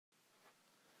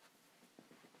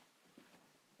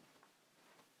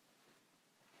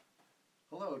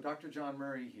Hello, Dr. John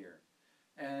Murray here.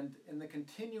 And in the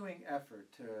continuing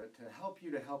effort to help you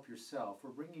to help yourself,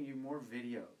 we're bringing you more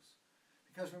videos.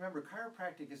 Because remember,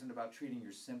 chiropractic isn't about treating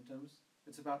your symptoms,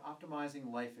 it's about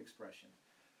optimizing life expression.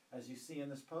 As you see in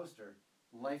this poster,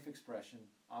 life expression,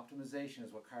 optimization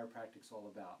is what chiropractic's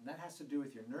all about. And that has to do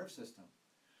with your nerve system.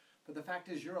 But the fact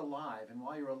is you're alive, and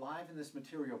while you're alive in this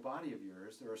material body of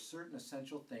yours, there are certain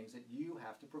essential things that you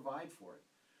have to provide for it.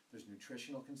 There's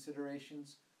nutritional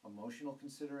considerations, emotional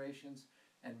considerations,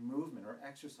 and movement or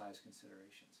exercise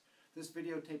considerations. This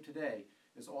videotape today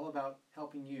is all about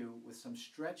helping you with some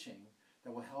stretching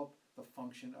that will help the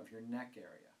function of your neck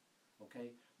area.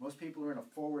 Okay? Most people are in a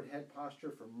forward head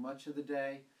posture for much of the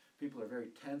day. People are very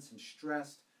tense and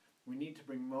stressed. We need to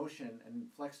bring motion and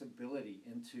flexibility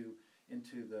into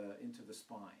the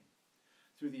spine.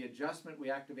 Through the adjustment, we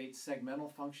activate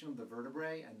segmental function of the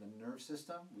vertebrae and the nerve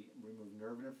system. We remove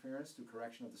nerve interference through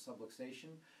correction of the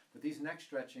subluxation. But this next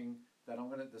stretching I'm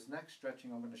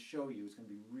going to show you is going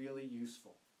to be really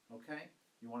useful. Okay?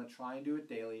 You want to try and do it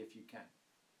daily if you can.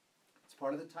 It's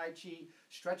part of the Tai Chi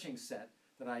stretching set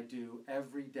that I do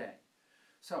every day.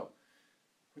 So,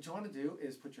 what you want to do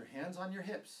is put your hands on your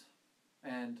hips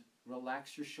and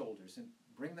relax your shoulders and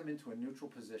bring them into a neutral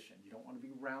position. You don't want to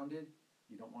be rounded.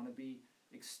 You don't want to be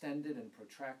extended and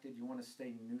protracted. You want to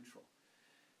stay neutral.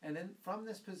 And then from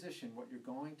this position, what you're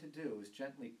going to do is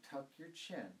gently tuck your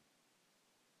chin.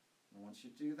 And once you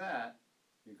do that,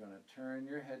 you're going to turn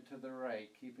your head to the right,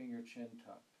 keeping your chin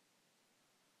tucked.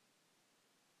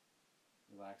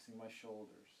 Relaxing my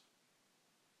shoulders.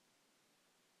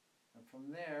 And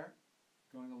from there,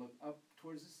 going to look up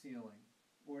towards the ceiling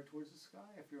or towards the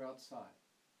sky if you're outside.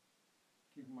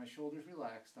 Keeping my shoulders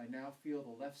relaxed, I now feel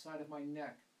the left side of my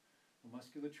neck, the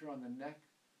musculature on the neck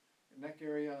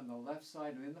area on the left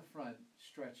side and in the front,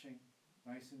 stretching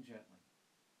nice and gently.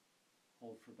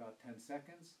 Hold for about 10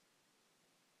 seconds.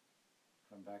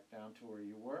 Come back down to where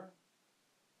you were.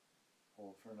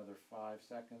 Hold for another 5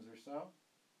 seconds or so.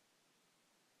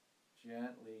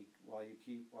 Gently,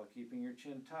 while keeping your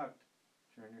chin tucked,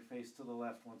 turn your face to the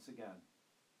left once again.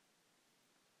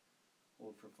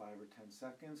 Hold for 5 or 10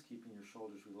 seconds, keeping your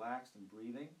shoulders relaxed and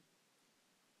breathing.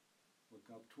 Look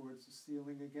up towards the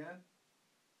ceiling again.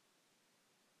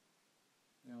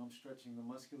 Now I'm stretching the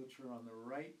musculature on the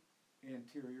right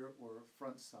anterior or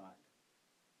front side.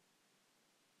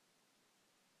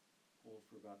 Hold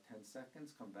for about 10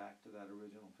 seconds, come back to that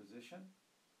original position.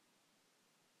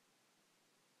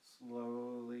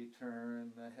 Slowly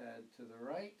turn the head to the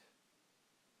right.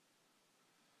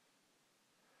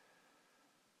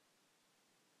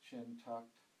 Chin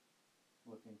tucked,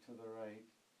 looking to the right.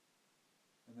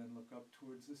 And then look up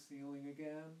towards the ceiling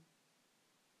again.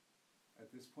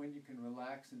 At this point you can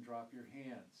relax and drop your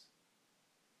hands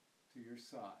to your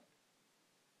side.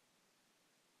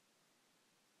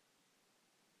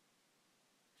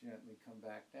 Gently come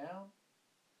back down.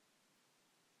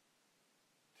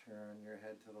 Turn your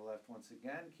head to the left once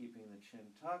again, keeping the chin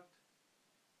tucked.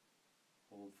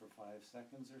 Hold for 5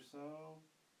 seconds or so.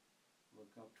 Look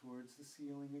up towards the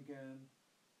ceiling again.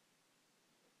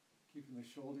 Keeping the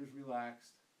shoulders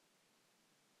relaxed.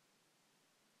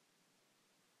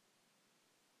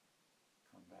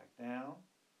 Come back down.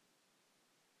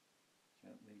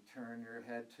 Gently turn your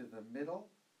head to the middle.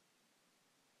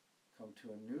 Come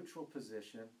to a neutral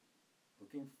position,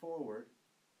 looking forward.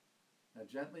 Now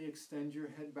gently extend your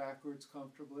head backwards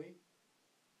comfortably,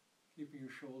 keeping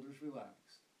your shoulders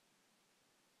relaxed.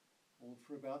 Hold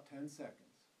for about 10 seconds.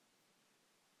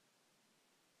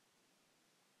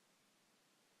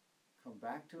 Come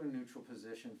back to a neutral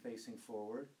position facing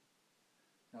forward.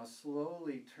 Now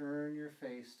slowly turn your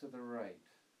face to the right,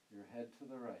 your head to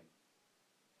the right.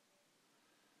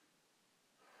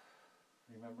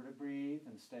 Remember to breathe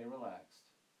and stay relaxed.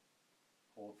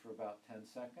 Hold for about 10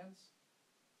 seconds.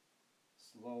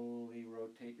 Slowly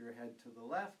rotate your head to the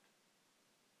left.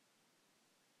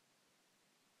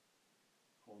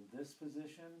 Hold this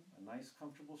position, a nice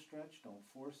comfortable stretch, don't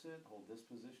force it. Hold this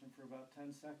position for about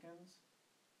 10 seconds.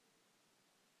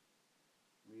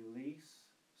 Release,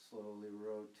 slowly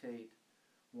rotate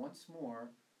once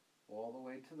more all the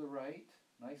way to the right.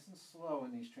 Nice and slow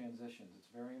in these transitions, it's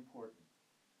very important.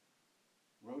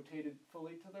 Rotated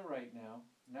fully to the right now.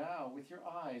 Now, with your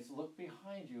eyes, look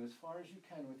behind you as far as you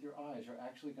can with your eyes. You're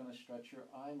actually going to stretch your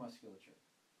eye musculature.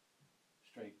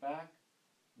 Straight back.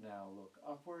 Now look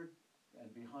upward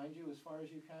and behind you as far as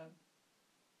you can.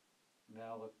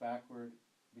 Now look backward,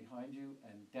 behind you,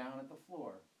 and down at the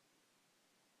floor.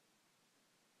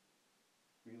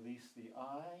 Release the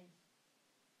eye.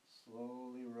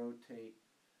 Slowly rotate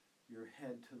your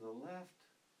head to the left.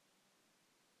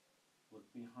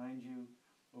 Look behind you.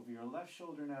 Over your left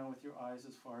shoulder now with your eyes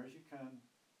as far as you can.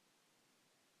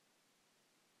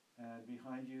 And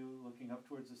behind you, looking up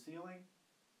towards the ceiling.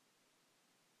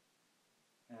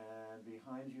 And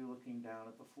behind you, looking down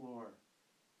at the floor.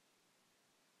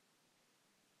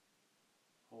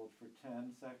 Hold for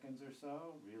 10 seconds or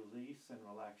so. Release and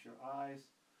relax your eyes.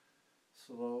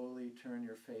 Slowly turn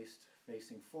your face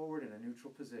facing forward in a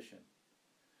neutral position.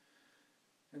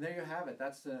 And there you have it.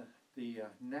 That's the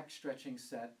neck stretching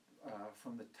set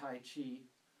from the Tai Chi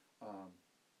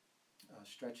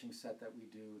stretching set that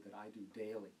I do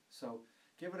daily. So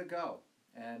give it a go,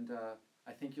 and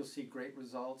I think you'll see great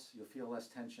results. You'll feel less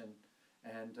tension,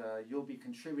 and you'll be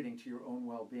contributing to your own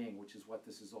well-being, which is what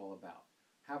this is all about.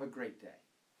 Have a great day.